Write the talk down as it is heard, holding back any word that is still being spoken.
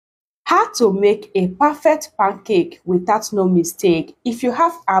How to make a perfect pancake without no mistake. If you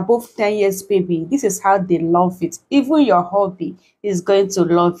have above 10 years baby, this is how they love it. Even your hubby is going to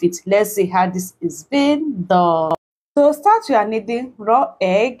love it. Let's see how this is being done. So start, we are needing raw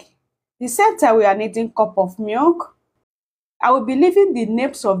egg. The same time we are needing cup of milk. I will be leaving the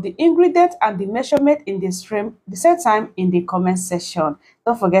names of the ingredients and the measurement in the stream the same time in the comment section.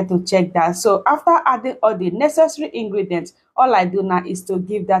 Don't forget to check that. So after adding all the necessary ingredients, all I do now is to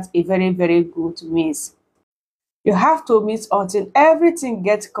give that a very good mix. You have to mix until everything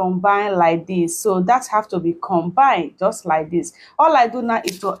gets combined like this. So that have to be combined just like this. All I do now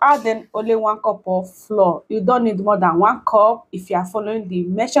is to add in only 1 cup of flour. You don't need more than 1 cup if you are following the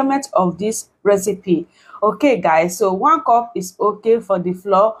measurement of this recipe. Okay guys, so 1 cup is okay for the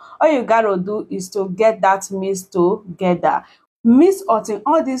flour. All you gotta do is to get that mix together. Mix until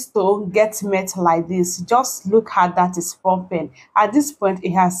all this dough gets met like this. Just look how that is pumping. At this point,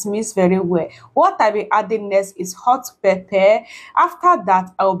 it has mixed very well. What I'll be adding next is hot pepper. After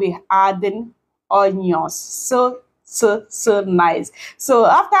that, I'll be adding onions. So nice. So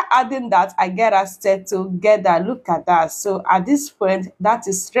after adding that, I get us set together. Look at that. So at this point, that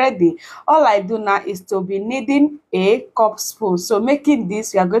is ready. All I do now is to be needing a cup spoon. So making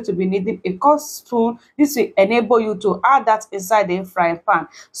this, you are going to be needing a cup spoon. This will enable you to add that inside the frying pan.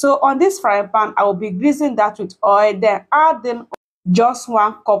 So on this frying pan, I will be greasing that with oil, then adding just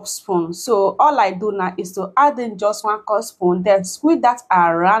 1 cup spoon. So all I do now is to add in just 1 cup spoon, then squeeze that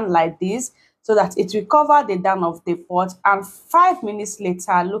around like this, so that it will cover the down of the pot. And 5 minutes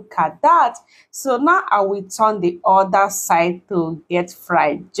later, look at that. So now I will turn the other side to get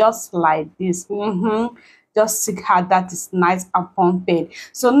fried just like this. Just see how that is nice and pumping.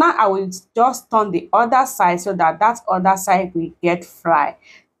 So now I will just turn the other side so that that other side will get fried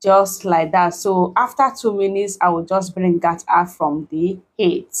just like that. So after 2 minutes, I will just bring that out from the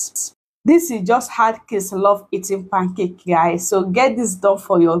heat. This is just how kids love eating pancake, guys. So get this done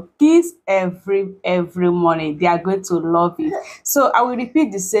for your kids every morning. They are going to love it. So I will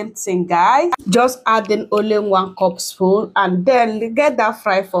repeat the same thing, guys. Just add in only 1 cup spoon and then get that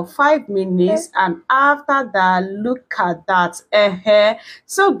fried for 5 minutes. And after that, look at that.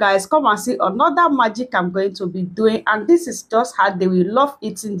 So guys, come and see another magic I'm going to be doing. And this is just how they will love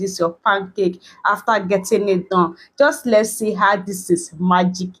eating this your pancake after getting it done. Just let's see how this is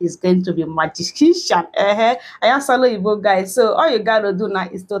magic is going to be magician. I am solo Igbo, guys. So all you gotta do now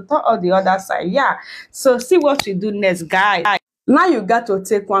is to turn on the other side. Yeah. So see what we do next, guys. Now you got to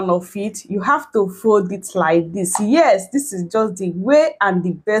take one of it. You have to fold it like this. Yes, this is just the way and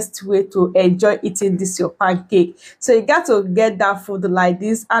the best way to enjoy eating this your pancake. So you got to get that fold like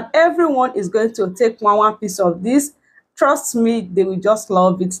this, and everyone is going to take one piece of this. Trust me, they will just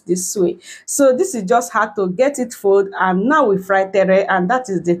love it this way. So this is just how to get it folded. And now we fry tere, and that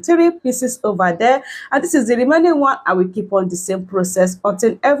is the 3 pieces over there. And this is the remaining one. I will keep on the same process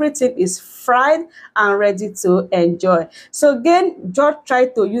until everything is fried and ready to enjoy. So again, just try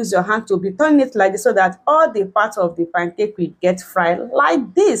to use your hand to be turning it like this so that all the parts of the pancake will get fried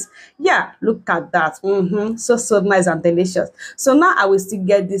like this. Yeah, look at that. So nice and delicious. So now I will still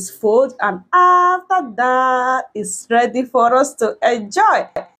get this fold, and after that, it's ready for us to enjoy.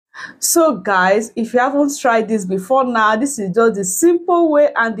 So guys, if you haven't tried this before now, this is just the simple way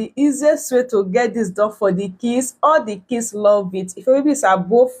and the easiest way to get this done for the kids. All the kids love it. If your baby is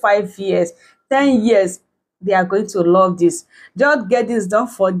above 5 years, 10 years, they are going to love this. Just get this done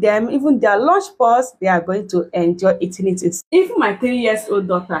for them. Even their lunch box, they are going to enjoy eating it. Even my 3-year-old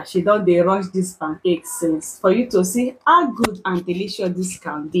daughter, she don't dey rush this pancake since, for you to see how good and delicious this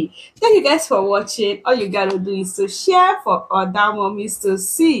can be. Thank you guys for watching. All you gotta do is to share for other mommies to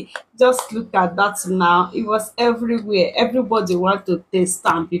see. Just look at that now. It was everywhere. Everybody want to taste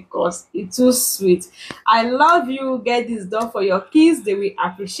them because it's too sweet. I love you. Get this done for your kids. They will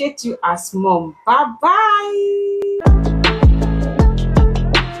appreciate you as mom. Bye bye.